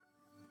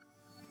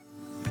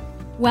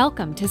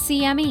Welcome to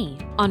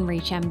CME on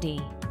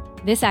ReachMD.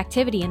 This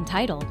activity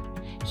entitled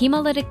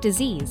Hemolytic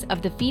Disease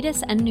of the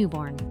Fetus and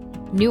Newborn,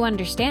 New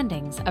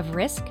Understandings of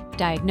Risk,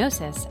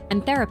 Diagnosis,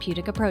 and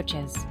Therapeutic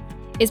Approaches,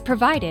 is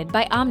provided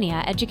by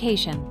Omnia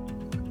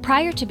Education.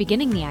 Prior to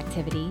beginning the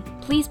activity,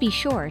 please be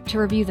sure to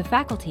review the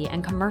faculty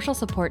and commercial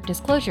support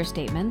disclosure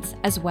statements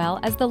as well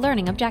as the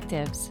learning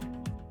objectives.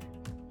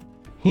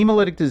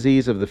 Hemolytic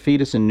disease of the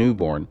fetus and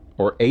newborn,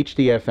 or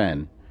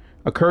HDFN,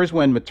 occurs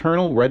when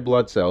maternal red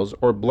blood cells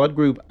or blood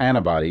group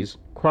antibodies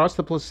cross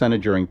the placenta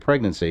during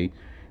pregnancy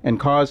and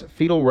cause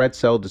fetal red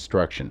cell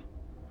destruction.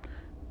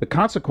 The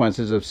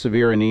consequences of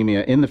severe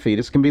anemia in the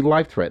fetus can be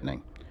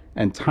life-threatening,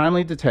 and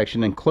timely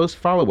detection and close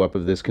follow-up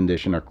of this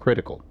condition are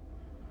critical.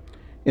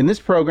 In this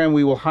program,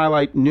 we will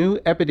highlight new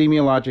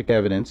epidemiologic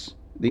evidence,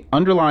 the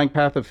underlying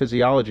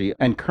pathophysiology,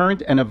 and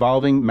current and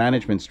evolving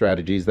management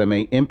strategies that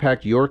may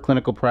impact your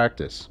clinical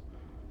practice.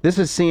 This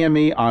is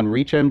CME on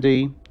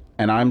ReachMD,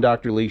 and I'm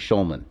Dr. Lee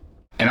Schulman.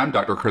 And I'm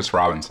Dr. Chris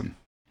Robinson.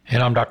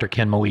 And I'm Dr.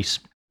 Ken Moise.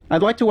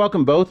 I'd like to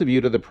welcome both of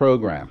you to the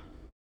program.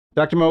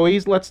 Dr.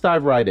 Moise, let's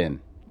dive right in.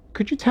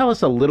 Could you tell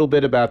us a little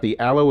bit about the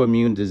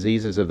alloimmune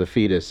diseases of the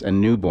fetus and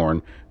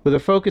newborn with a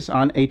focus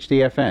on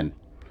HDFN?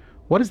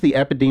 What is the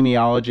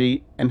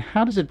epidemiology and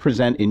how does it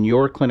present in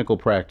your clinical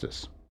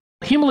practice?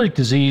 Hemolytic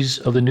disease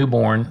of the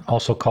newborn,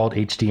 also called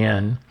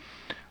HDN,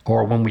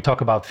 or when we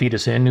talk about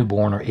fetus and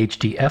newborn, or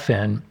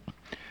HDFN,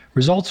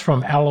 results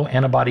from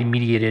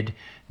alloantibody-mediated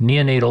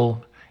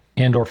neonatal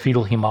and/or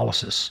fetal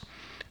hemolysis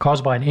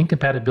caused by an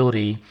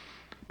incompatibility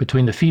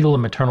between the fetal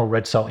and maternal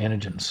red cell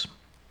antigens.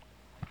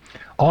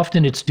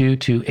 Often it's due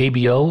to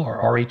ABO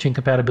or Rh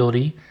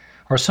incompatibility,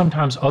 or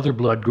sometimes other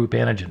blood group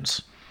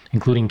antigens,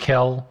 including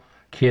KEL,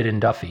 KID, and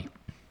Duffy.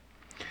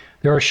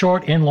 There are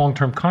short and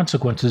long-term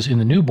consequences in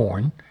the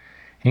newborn,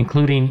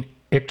 including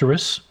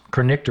icterus,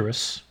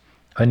 kernicterus,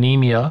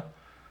 anemia,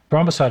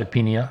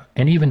 thrombocytopenia,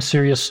 and even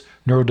serious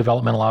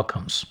neurodevelopmental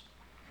outcomes.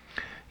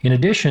 In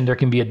addition, there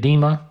can be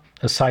edema,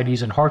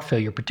 ascites, and heart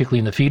failure, particularly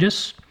in the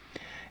fetus,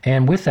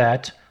 and with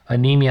that,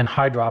 anemia and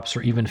hydrops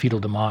or even fetal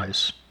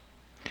demise.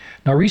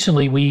 Now,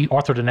 recently, we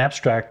authored an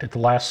abstract at the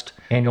last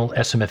annual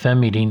SMFM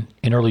meeting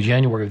in early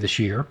January of this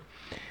year,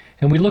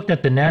 and we looked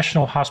at the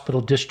National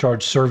Hospital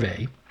Discharge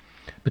Survey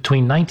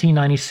between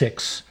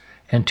 1996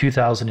 and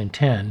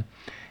 2010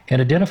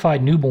 and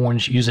identified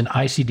newborns using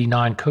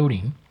ICD-9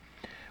 coding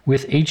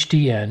with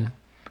HDN,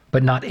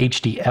 but not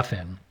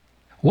HDFN.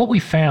 What we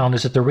found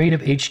is that the rate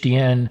of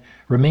HDN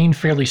remained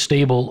fairly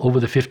stable over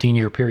the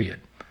 15-year period,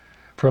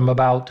 from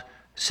about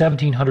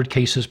 1,700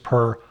 cases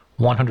per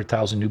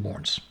 100,000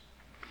 newborns.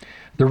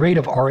 The rate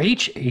of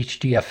Rh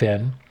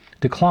HDFN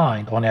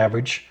declined on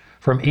average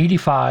from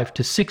 85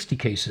 to 60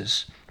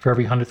 cases for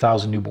every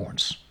 100,000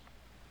 newborns.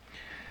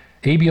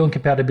 ABO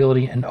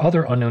incompatibility and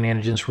other unknown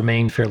antigens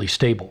remained fairly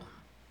stable.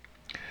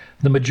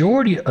 The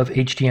majority of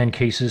HDN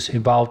cases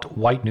involved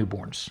white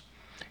newborns,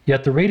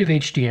 yet the rate of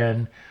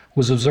HDN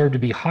was observed to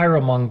be higher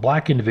among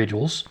black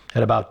individuals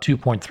at about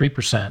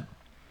 2.3%,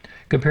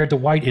 compared to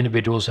white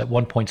individuals at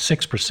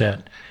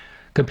 1.6%.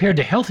 Compared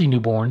to healthy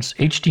newborns,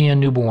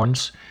 HDN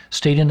newborns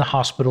stayed in the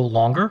hospital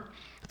longer,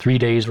 3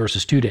 days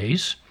versus 2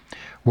 days,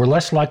 were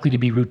less likely to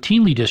be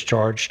routinely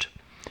discharged,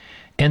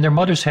 and their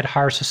mothers had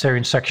higher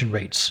cesarean section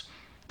rates,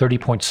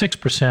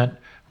 30.6%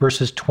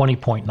 versus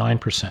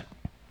 20.9%.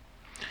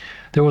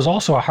 There was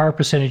also a higher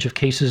percentage of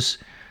cases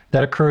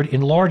that occurred in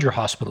larger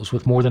hospitals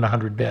with more than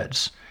 100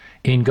 beds,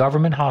 in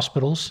government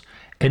hospitals,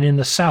 and in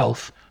the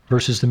South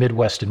versus the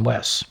Midwest and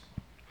West.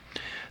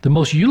 The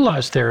most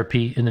utilized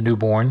therapy in the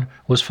newborn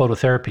was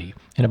phototherapy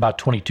in about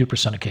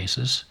 22% of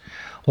cases,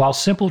 while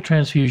simple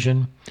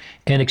transfusion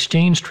and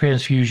exchange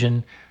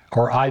transfusion,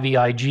 or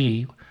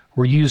IVIG,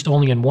 were used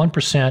only in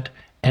 1%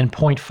 and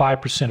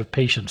 0.5% of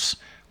patients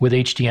with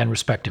HDN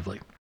respectively.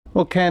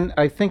 Well, Ken,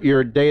 I think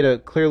your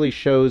data clearly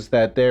shows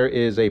that there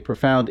is a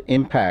profound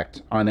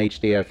impact on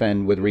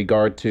HDFN with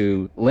regard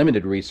to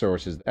limited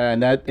resources,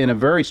 and that in a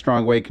very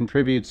strong way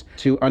contributes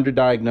to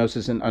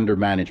underdiagnosis and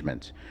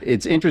undermanagement.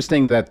 It's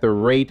interesting that the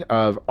rate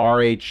of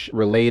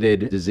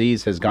Rh-related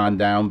disease has gone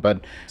down,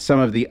 but some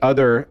of the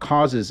other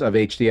causes of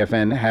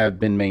HDFN have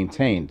been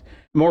maintained.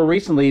 More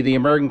recently, the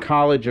American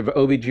College of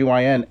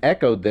OBGYN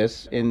echoed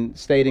this in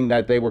stating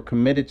that they were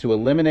committed to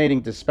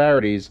eliminating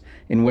disparities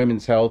in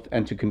women's health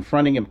and to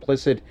confronting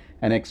implicit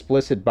and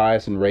explicit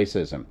bias and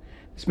racism.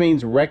 This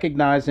means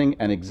recognizing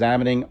and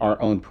examining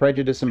our own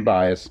prejudice and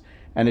bias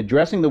and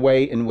addressing the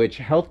way in which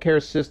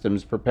healthcare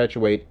systems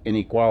perpetuate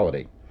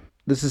inequality.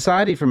 The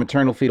Society for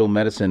Maternal Fetal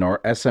Medicine, or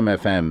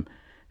SMFM,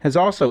 has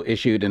also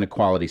issued an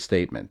equality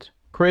statement.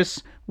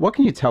 Chris, what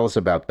can you tell us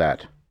about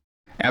that?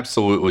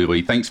 Absolutely,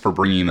 Lee. Thanks for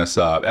bringing this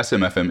up.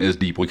 SMFM is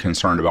deeply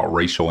concerned about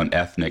racial and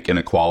ethnic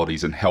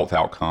inequalities in health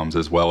outcomes,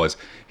 as well as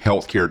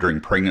healthcare during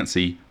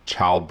pregnancy,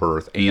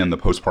 childbirth, and the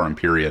postpartum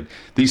period.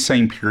 These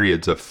same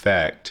periods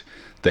affect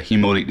the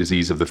hemolytic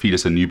disease of the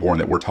fetus and newborn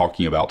that we're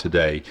talking about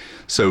today.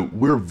 So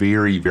we're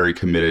very, very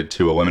committed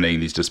to eliminating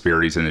these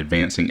disparities and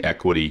advancing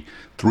equity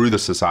through the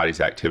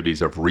Society's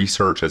activities of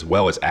research as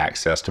well as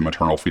access to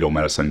maternal fetal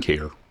medicine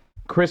care.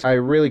 Chris, I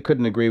really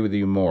couldn't agree with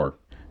you more.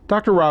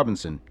 Dr.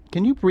 Robinson,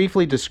 can you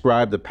briefly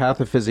describe the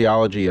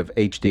pathophysiology of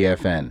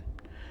HDFN?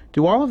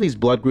 Do all of these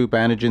blood group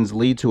antigens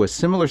lead to a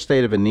similar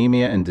state of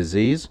anemia and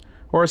disease,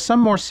 or are some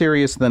more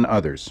serious than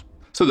others?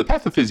 So the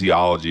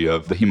pathophysiology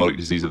of the hemolytic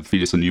disease of the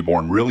fetus and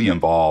newborn really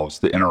involves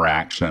the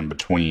interaction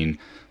between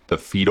the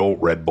fetal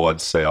red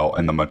blood cell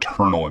and the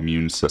maternal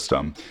immune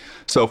system.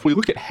 So if we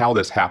look at how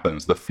this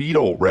happens, the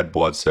fetal red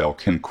blood cell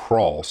can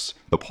cross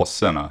the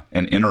placenta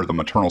and enter the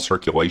maternal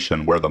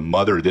circulation, where the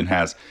mother then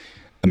has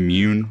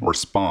immune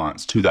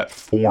response to that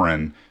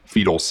foreign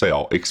fetal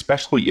cell,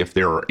 especially if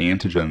there are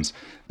antigens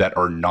that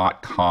are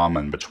not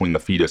common between the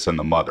fetus and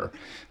the mother.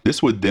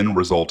 This would then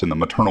result in the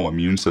maternal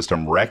immune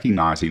system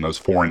recognizing those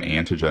foreign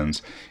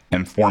antigens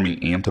and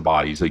forming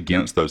antibodies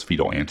against those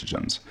fetal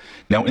antigens.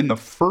 Now, in the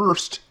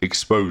first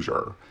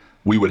exposure,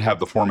 we would have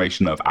the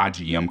formation of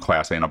IgM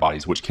class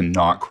antibodies, which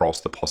cannot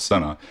cross the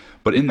placenta.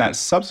 But in that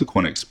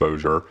subsequent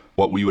exposure,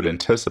 what we would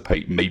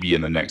anticipate, maybe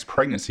in the next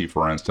pregnancy,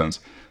 for instance,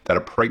 that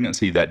a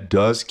pregnancy that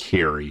does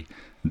carry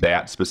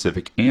that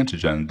specific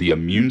antigen, the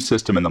immune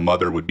system in the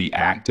mother would be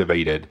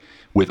activated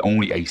with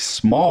only a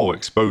small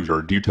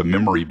exposure due to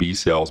memory B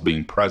cells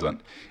being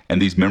present.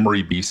 And these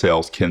memory B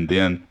cells can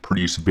then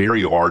produce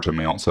very large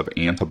amounts of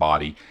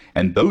antibody.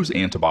 And those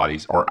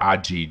antibodies are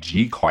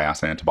IgG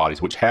class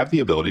antibodies, which have the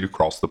ability to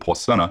cross the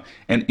placenta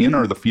and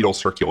enter the fetal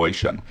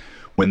circulation.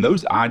 When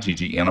those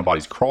IgG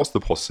antibodies cross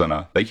the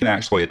placenta, they can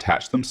actually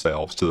attach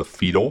themselves to the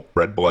fetal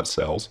red blood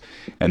cells.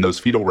 And those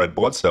fetal red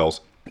blood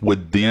cells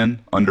would then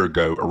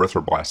undergo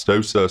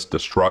erythroblastosis,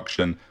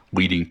 destruction,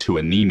 leading to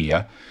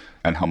anemia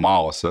and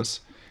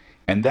hemolysis.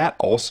 And that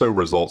also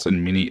results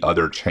in many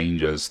other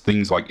changes,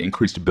 things like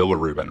increased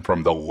bilirubin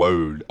from the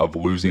load of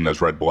losing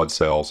those red blood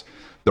cells,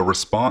 the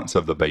response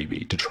of the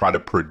baby to try to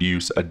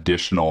produce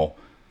additional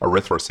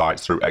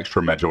erythrocytes through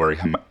extramedullary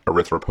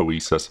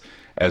erythropoiesis,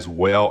 as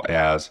well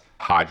as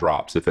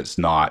hydrops if it's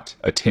not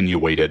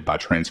attenuated by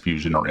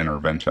transfusion or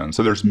intervention.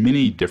 So there's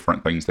many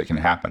different things that can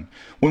happen.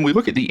 When we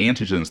look at the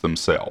antigens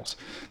themselves,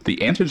 the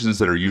antigens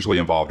that are usually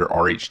involved are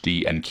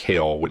RHD and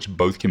KALE, which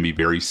both can be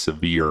very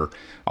severe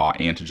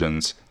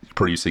antigens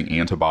producing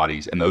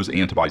antibodies, and those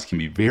antibodies can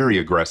be very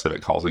aggressive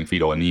at causing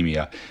fetal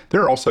anemia.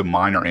 There are also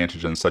minor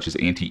antigens such as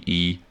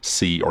anti-E,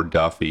 C, or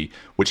Duffy,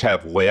 which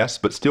have less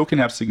but still can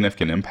have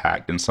significant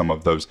impact in some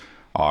of those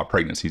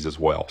pregnancies as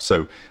well.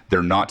 So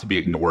they're not to be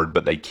ignored,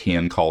 but they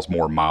can cause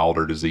more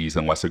milder disease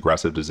and less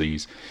aggressive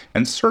disease.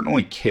 And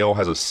certainly KALE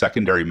has a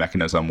secondary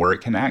mechanism where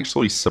it can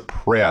actually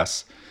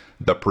suppress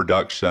the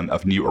production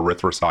of new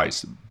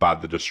erythrocytes by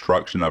the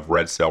destruction of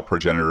red cell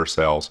progenitor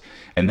cells.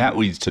 And that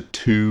leads to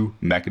two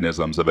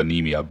mechanisms of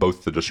anemia,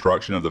 both the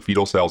destruction of the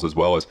fetal cells as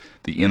well as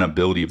the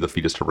inability of the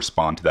fetus to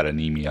respond to that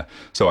anemia.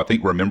 So I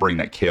think remembering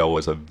that KALE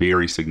is a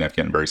very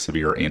significant and very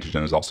severe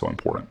antigen is also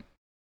important.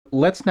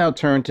 Let's now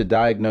turn to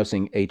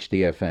diagnosing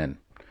HDFN.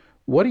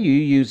 What do you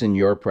use in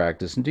your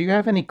practice, and do you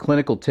have any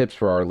clinical tips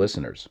for our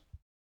listeners?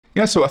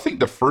 Yeah, so I think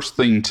the first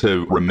thing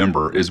to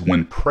remember is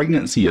when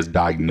pregnancy is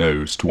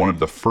diagnosed, one of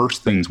the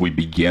first things we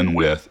begin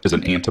with is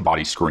an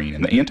antibody screen.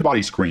 And the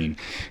antibody screen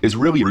is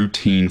really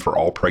routine for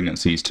all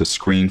pregnancies to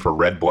screen for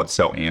red blood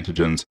cell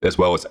antigens as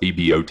well as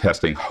ABO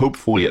testing,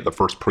 hopefully at the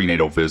first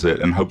prenatal visit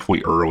and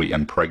hopefully early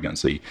in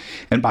pregnancy.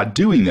 And by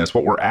doing this,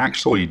 what we're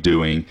actually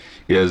doing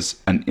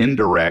is an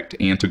indirect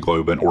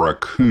antiglobin or a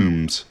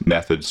Coombs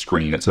method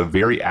screen. It's a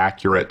very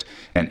accurate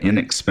and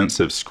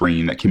inexpensive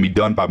screen that can be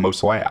done by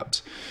most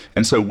labs.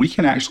 And so we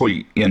can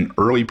actually, in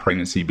early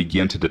pregnancy,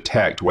 begin to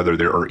detect whether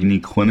there are any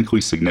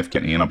clinically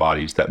significant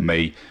antibodies that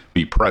may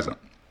be present.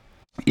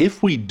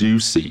 If we do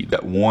see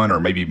that one or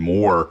maybe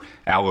more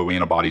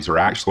alloantibodies are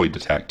actually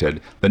detected,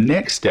 the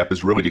next step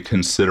is really to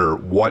consider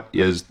what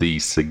is the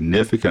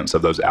significance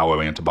of those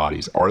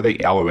alloantibodies. Are they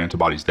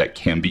alloantibodies that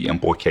can be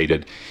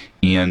implicated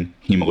in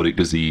hemolytic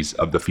disease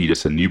of the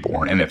fetus and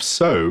newborn? And if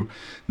so,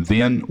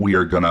 then we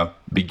are going to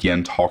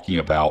begin talking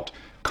about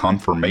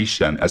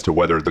confirmation as to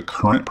whether the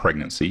current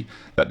pregnancy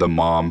that the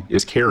mom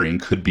is carrying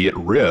could be at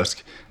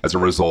risk as a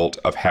result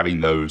of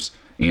having those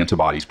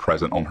antibodies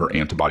present on her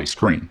antibody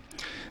screen.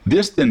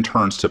 This then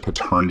turns to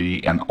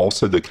paternity and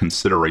also the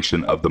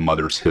consideration of the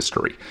mother's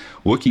history.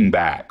 Looking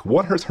back,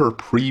 what has her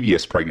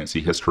previous pregnancy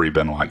history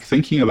been like?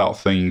 Thinking about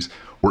things,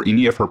 were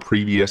any of her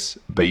previous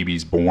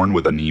babies born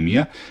with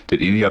anemia?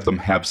 Did any of them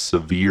have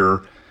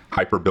severe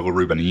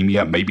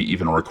hyperbilirubinemia, maybe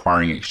even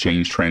requiring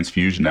exchange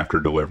transfusion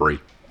after delivery?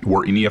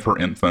 Were any of her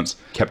infants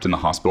kept in the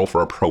hospital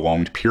for a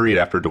prolonged period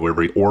after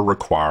delivery or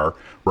require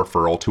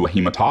referral to a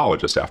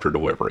hematologist after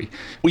delivery?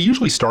 We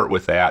usually start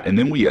with that, and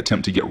then we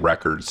attempt to get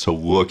records to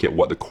look at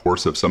what the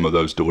course of some of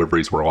those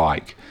deliveries were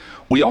like.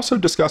 We also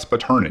discuss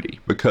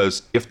paternity,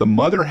 because if the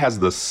mother has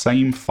the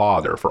same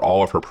father for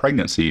all of her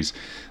pregnancies,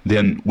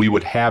 then we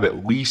would have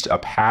at least a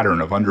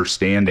pattern of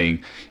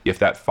understanding if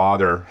that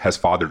father has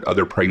fathered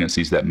other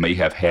pregnancies that may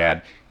have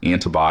had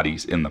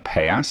antibodies in the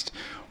past,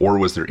 or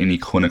was there any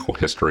clinical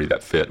history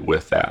that fit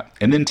with that?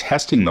 And then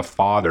testing the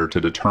father to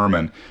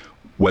determine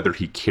whether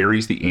he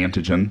carries the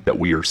antigen that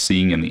we are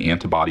seeing in the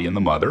antibody in the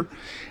mother.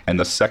 And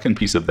the second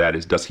piece of that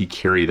is, does he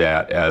carry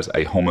that as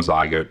a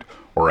homozygote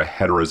or a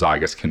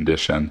heterozygous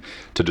condition,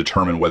 to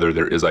determine whether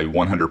there is a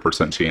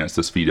 100% chance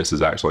this fetus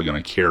is actually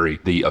going to carry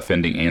the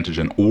offending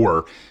antigen,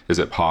 or is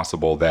it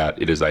possible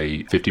that it is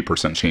a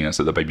 50% chance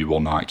that the baby will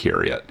not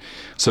carry it.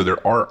 So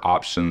there are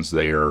options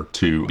there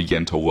to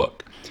begin to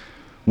look.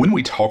 When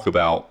we talk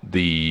about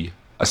the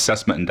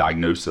assessment and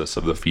diagnosis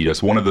of the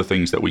fetus, one of the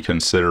things that we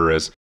consider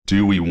is,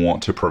 do we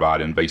want to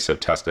provide invasive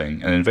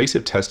testing? And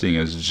invasive testing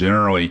is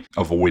generally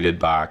avoided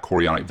by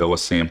chorionic villus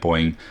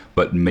sampling,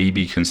 but may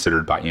be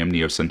considered by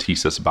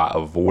amniocentesis by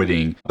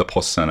avoiding the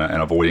placenta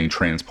and avoiding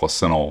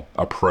transplacental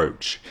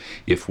approach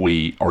if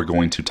we are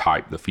going to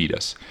type the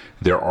fetus.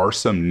 There are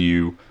some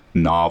new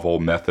novel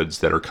methods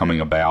that are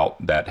coming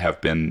about that have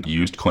been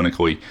used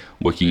clinically,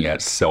 looking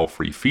at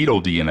cell-free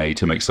fetal DNA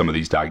to make some of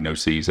these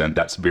diagnoses, and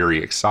that's very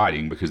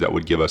exciting because that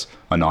would give us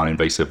a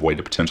non-invasive way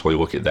to potentially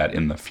look at that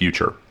in the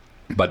future.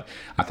 But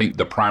I think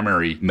the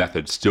primary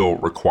method still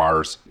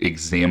requires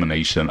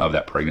examination of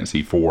that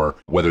pregnancy for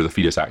whether the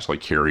fetus actually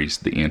carries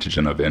the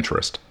antigen of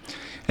interest.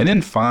 And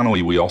then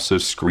finally, we also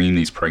screen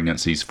these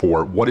pregnancies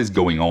for what is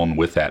going on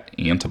with that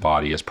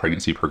antibody as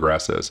pregnancy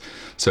progresses.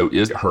 So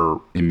is her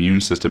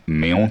immune system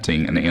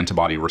mounting an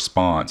antibody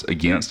response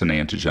against an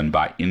antigen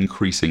by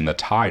increasing the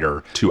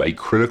titer to a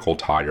critical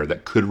titer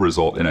that could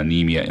result in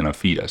anemia in a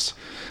fetus?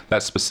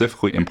 That's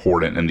specifically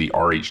important in the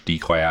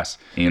RHD class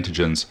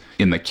antigens.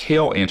 In the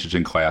KALE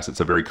antigen class, it's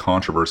a very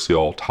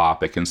controversial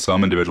topic, and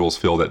some individuals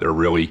feel that there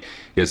really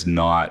is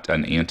not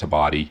an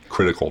antibody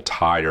critical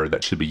titer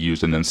that should be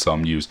used, and then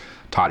some use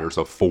titers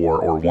of 4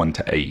 or 1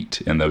 to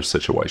 8 in those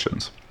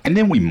situations. And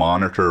then we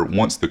monitor,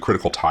 once the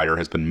critical titer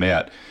has been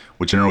met,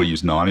 we generally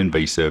use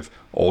non-invasive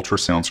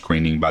ultrasound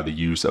screening by the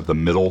use of the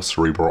middle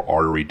cerebral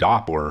artery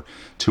Doppler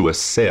to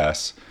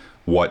assess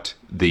what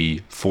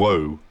the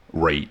flow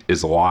rate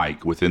is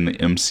like within the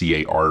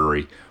MCA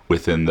artery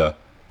within the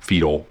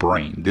fetal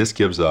brain. This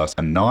gives us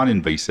a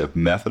non-invasive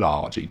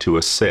methodology to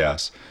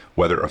assess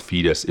whether a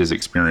fetus is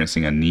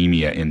experiencing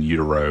anemia in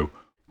utero.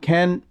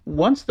 Ken,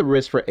 once the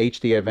risk for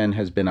HDFN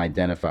has been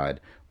identified,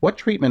 what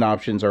treatment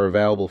options are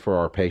available for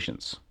our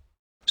patients?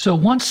 So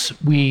once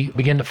we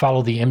begin to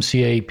follow the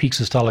MCA peak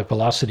systolic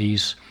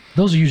velocities,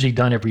 those are usually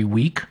done every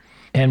week.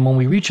 And when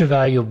we reach a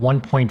value of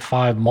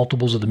 1.5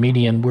 multiples of the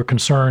median, we're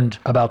concerned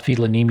about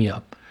fetal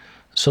anemia.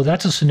 So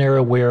that's a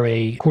scenario where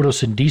a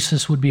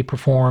chordocentesis would be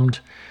performed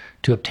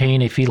to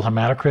obtain a fetal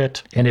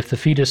hematocrit. And if the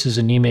fetus is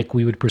anemic,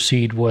 we would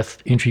proceed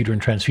with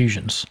intrauterine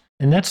transfusions.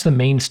 And that's the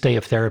mainstay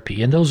of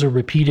therapy. And those are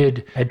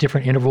repeated at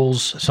different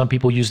intervals. Some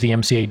people use the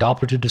MCA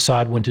Doppler to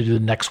decide when to do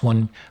the next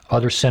one.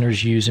 Other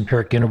centers use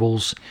empiric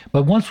intervals.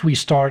 But once we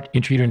start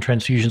intrauterine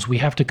transfusions, we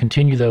have to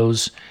continue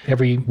those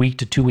every week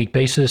to 2 week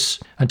basis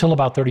until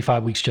about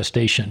 35 weeks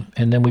gestation.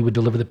 And then we would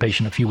deliver the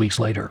patient a few weeks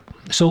later.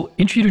 So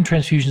intrauterine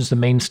transfusion is the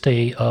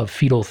mainstay of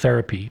fetal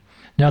therapy.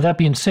 Now, that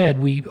being said,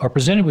 we are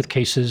presented with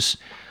cases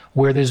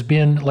where there's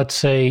been, let's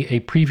say, a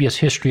previous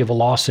history of a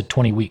loss at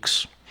 20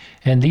 weeks.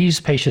 And these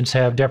patients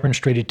have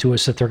demonstrated to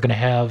us that they're going to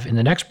have, in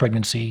the next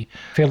pregnancy,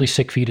 fairly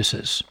sick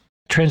fetuses.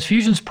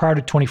 Transfusions prior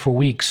to 24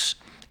 weeks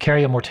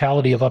carry a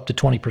mortality of up to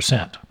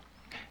 20%.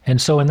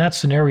 And so in that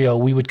scenario,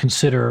 we would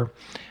consider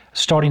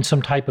starting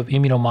some type of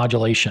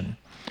immunomodulation.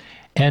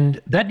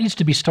 And that needs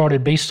to be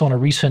started based on a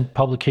recent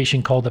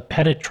publication called the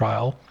PEDIT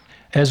trial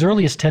as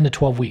early as 10 to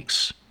 12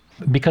 weeks,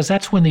 because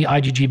that's when the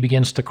IgG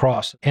begins to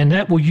cross. And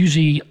that will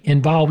usually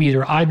involve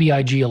either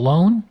IVIG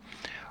alone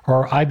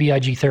or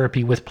IVIG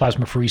therapy with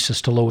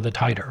plasmapheresis to lower the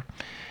titer.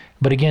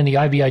 But again, the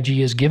IVIG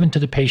is given to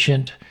the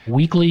patient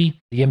weekly,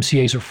 the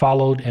MCAs are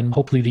followed, and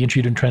hopefully the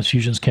intrauterine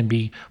transfusions can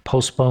be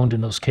postponed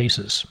in those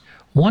cases.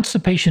 Once the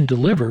patient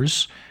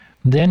delivers,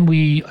 then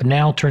we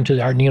now turn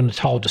to our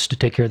neonatologist to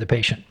take care of the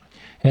patient.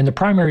 And the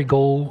primary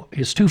goal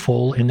is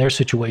twofold in their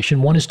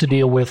situation. One is to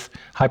deal with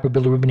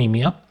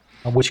hyperbilirubinemia,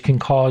 which can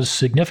cause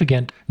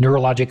significant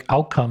neurologic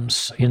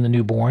outcomes in the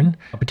newborn,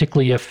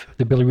 particularly if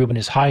the bilirubin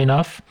is high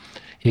enough.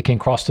 It can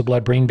cross the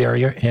blood-brain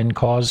barrier and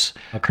cause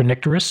a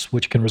kernicterus,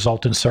 which can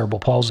result in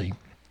cerebral palsy.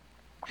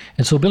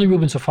 And so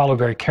bilirubins are followed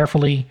very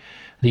carefully.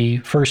 The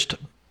first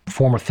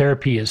form of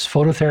therapy is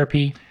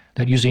phototherapy.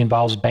 That usually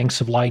involves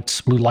banks of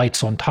lights, blue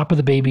lights on top of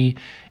the baby,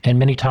 and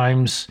many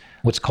times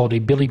what's called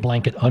a bili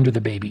blanket under the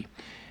baby.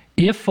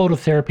 If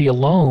phototherapy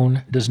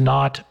alone does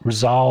not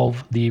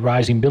resolve the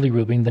rising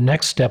bilirubin, the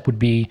next step would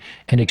be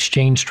an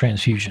exchange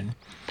transfusion.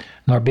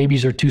 Now, our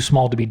babies are too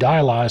small to be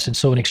dialyzed, and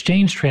so an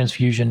exchange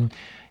transfusion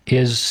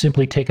is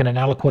simply taking an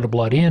aliquot of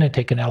blood in and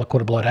taking an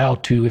aliquot of blood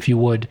out to, if you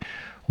would,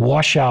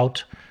 wash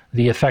out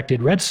the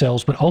affected red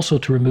cells, but also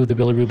to remove the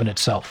bilirubin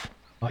itself.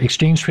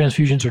 Exchange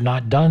transfusions are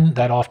not done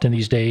that often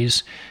these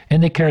days,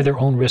 and they carry their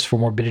own risk for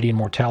morbidity and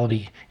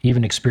mortality,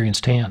 even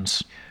experienced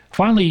hands.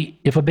 Finally,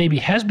 if a baby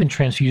has been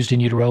transfused in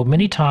utero,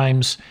 many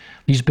times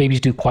these babies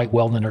do quite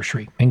well in the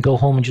nursery and go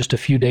home in just a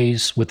few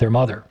days with their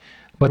mother.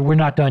 But we're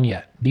not done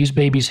yet. These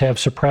babies have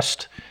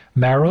suppressed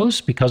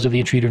marrows because of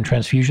the intrauterine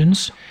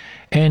transfusions,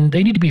 and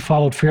they need to be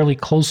followed fairly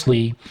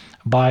closely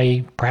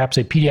by perhaps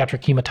a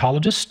pediatric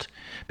hematologist,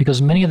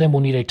 because many of them will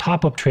need a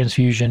top-up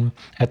transfusion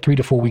at 3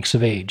 to 4 weeks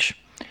of age.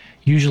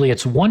 Usually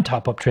it's one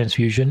top-up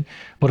transfusion,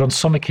 but on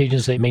some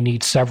occasions they may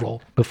need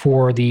several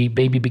before the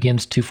baby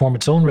begins to form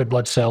its own red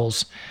blood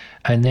cells,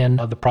 and then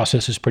the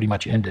process is pretty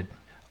much ended.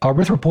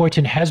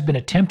 Erythropoietin has been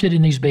attempted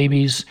in these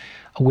babies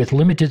with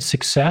limited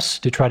success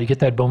to try to get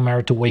that bone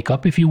marrow to wake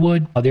up, if you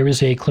would. There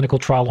is a clinical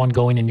trial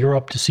ongoing in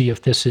Europe to see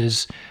if this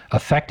is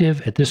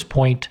effective. At this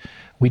point,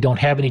 we don't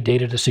have any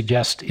data to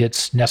suggest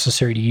it's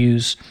necessary to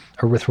use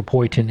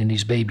erythropoietin in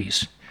these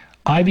babies.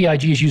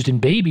 IVIG is used in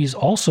babies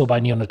also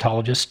by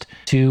neonatologists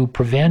to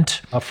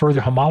prevent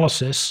further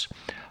hemolysis.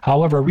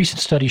 However, a recent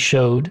study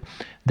showed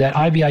that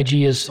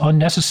IVIG is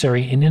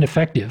unnecessary and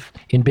ineffective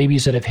in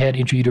babies that have had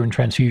intrauterine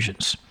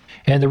transfusions.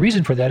 And the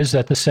reason for that is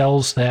that the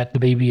cells that the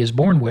baby is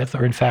born with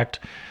are in fact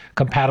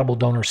compatible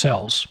donor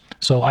cells.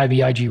 So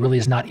IVIG really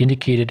is not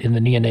indicated in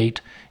the neonate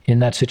in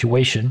that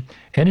situation.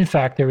 And in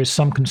fact, there is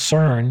some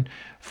concern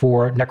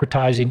for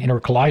necrotizing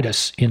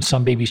enterocolitis in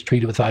some babies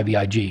treated with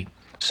IVIG.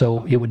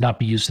 So it would not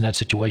be used in that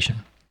situation.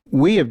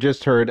 We have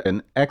just heard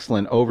an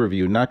excellent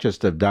overview, not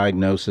just of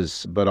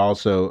diagnosis, but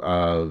also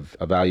of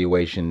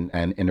evaluation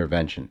and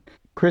intervention.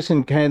 Chris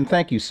and Ken,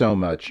 thank you so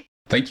much.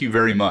 Thank you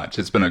very much.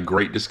 It's been a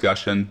great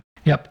discussion.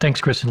 Yep. Thanks,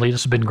 Chris and Lee.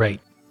 This has been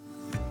great.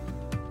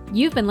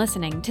 You've been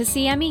listening to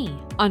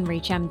CME on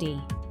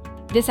ReachMD.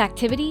 This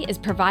activity is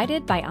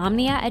provided by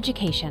Omnia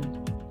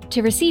Education.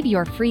 To receive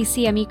your free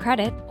CME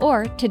credit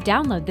or to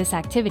download this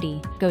activity,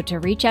 go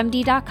to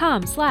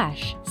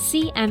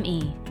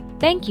reachmd.com/CME.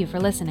 Thank you for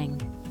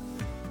listening.